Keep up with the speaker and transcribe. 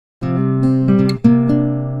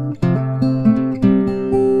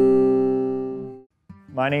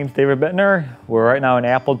My name's David Bittner. We're right now in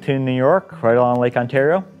Appleton, New York, right along Lake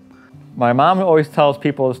Ontario. My mom always tells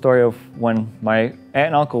people the story of when my aunt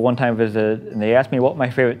and uncle one time visited and they asked me what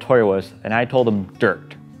my favorite toy was, and I told them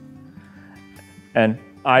dirt. And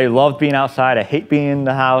I loved being outside. I hate being in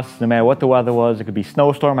the house, no matter what the weather was. It could be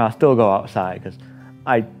snowstorm, I'll still go outside because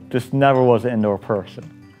I just never was an indoor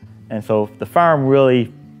person. And so the farm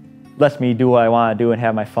really lets me do what I want to do and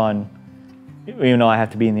have my fun, even though I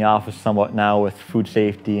have to be in the office somewhat now with food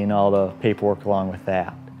safety and all the paperwork along with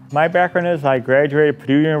that. My background is I graduated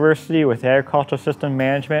Purdue University with agricultural system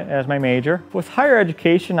management as my major. With higher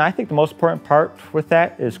education, I think the most important part with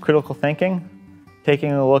that is critical thinking,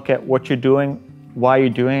 taking a look at what you're doing, why you're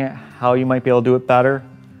doing it, how you might be able to do it better.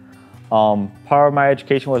 Part of my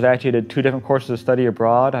education was actually I did 2 different courses of study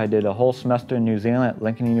abroad. I did a whole semester in New Zealand at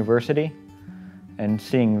Lincoln University, and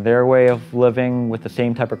seeing their way of living with the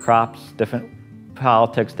same type of crops, different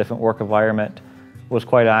politics, different work environment was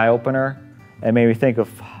quite an eye-opener. It made me think of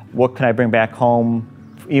what can I bring back home,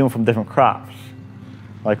 even from different crops.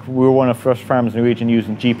 Like we were one of the first farms in the region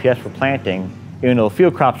using GPS for planting, even though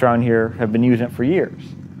field crops around here have been using it for years.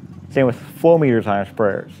 Same with flow meters on our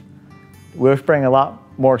sprayers. We're spraying a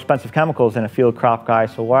lot more expensive chemicals than a field crop guy,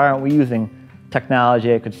 so why aren't we using technology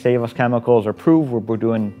that could save us chemicals or prove we're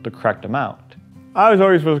doing the correct amount? I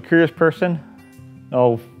always was a curious person.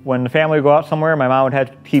 When the family would go out somewhere, my mom would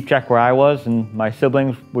have to keep track where I was, and my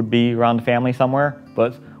siblings would be around the family somewhere,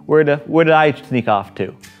 but where did I sneak off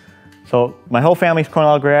to? So my whole family's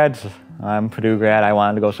Cornell grads. I'm Purdue grad. I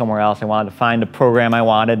wanted to go somewhere else. I wanted to find the program I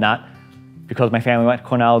wanted, not because my family went to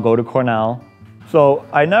Cornell, go to Cornell. So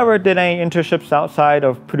I never did any internships outside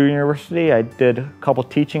of Purdue University. I did a couple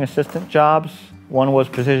teaching assistant jobs. One was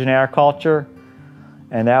precision agriculture,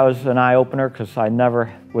 and that was an eye-opener because I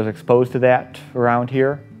never was exposed to that around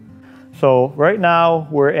here. So right now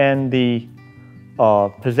we're in the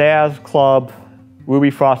Pizzazz Club,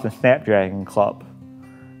 Ruby Frost, and Snapdragon Club.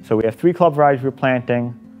 So we have 3 club varieties we're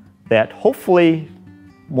planting that hopefully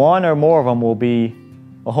one or more of them will be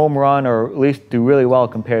a home run or at least do really well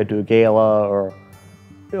compared to a Gala or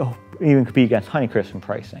even compete against Honeycrisp in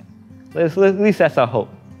pricing. At least that's our hope.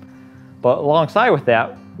 But alongside with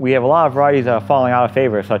that, we have a lot of varieties that are falling out of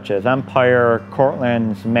favor, such as Empire,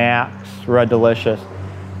 Cortland's, Max, Red Delicious,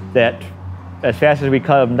 that as fast as we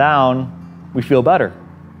cut them down, we feel better.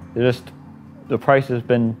 The price has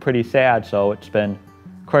been pretty sad, so it's been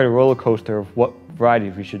quite a roller coaster of what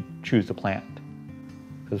varieties we should choose to plant.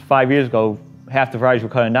 Because 5 years ago, half the varieties we're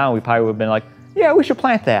cutting down, we probably would have been like, yeah, we should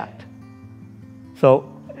plant that.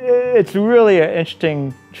 So it's really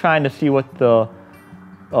interesting trying to see what the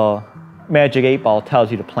Magic 8 Ball tells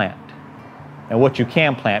you to plant and what you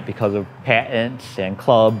can plant because of patents and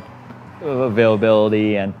club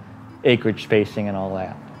availability and acreage spacing and all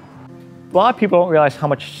that. A lot of people don't realize how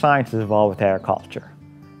much science is involved with agriculture.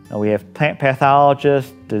 Now, we have plant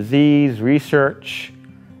pathologists, disease, research,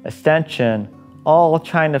 extension, all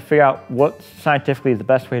trying to figure out what scientifically is the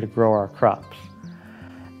best way to grow our crops.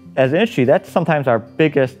 As an industry, that's sometimes our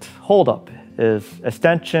biggest holdup, is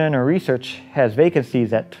extension or research has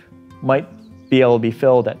vacancies that might be able to be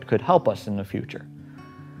filled that could help us in the future.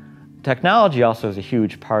 Technology also is a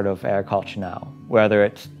huge part of agriculture now, whether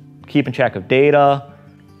it's keeping track of data,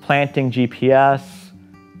 planting GPS,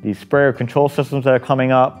 these sprayer control systems that are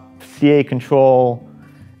coming up, CA control.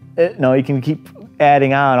 You can keep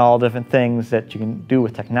adding on all different things that you can do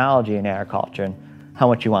with technology in agriculture and how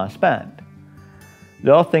much you want to spend.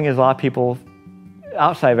 The other thing is a lot of people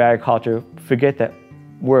outside of agriculture forget that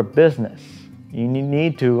we're a business. You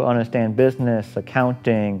need to understand business,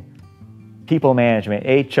 accounting, people management,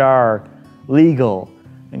 HR, legal,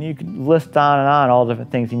 and you can list on all different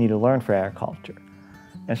things you need to learn for agriculture.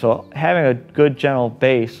 And so having a good general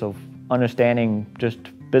base of understanding just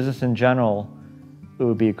business in general, it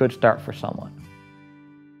would be a good start for someone.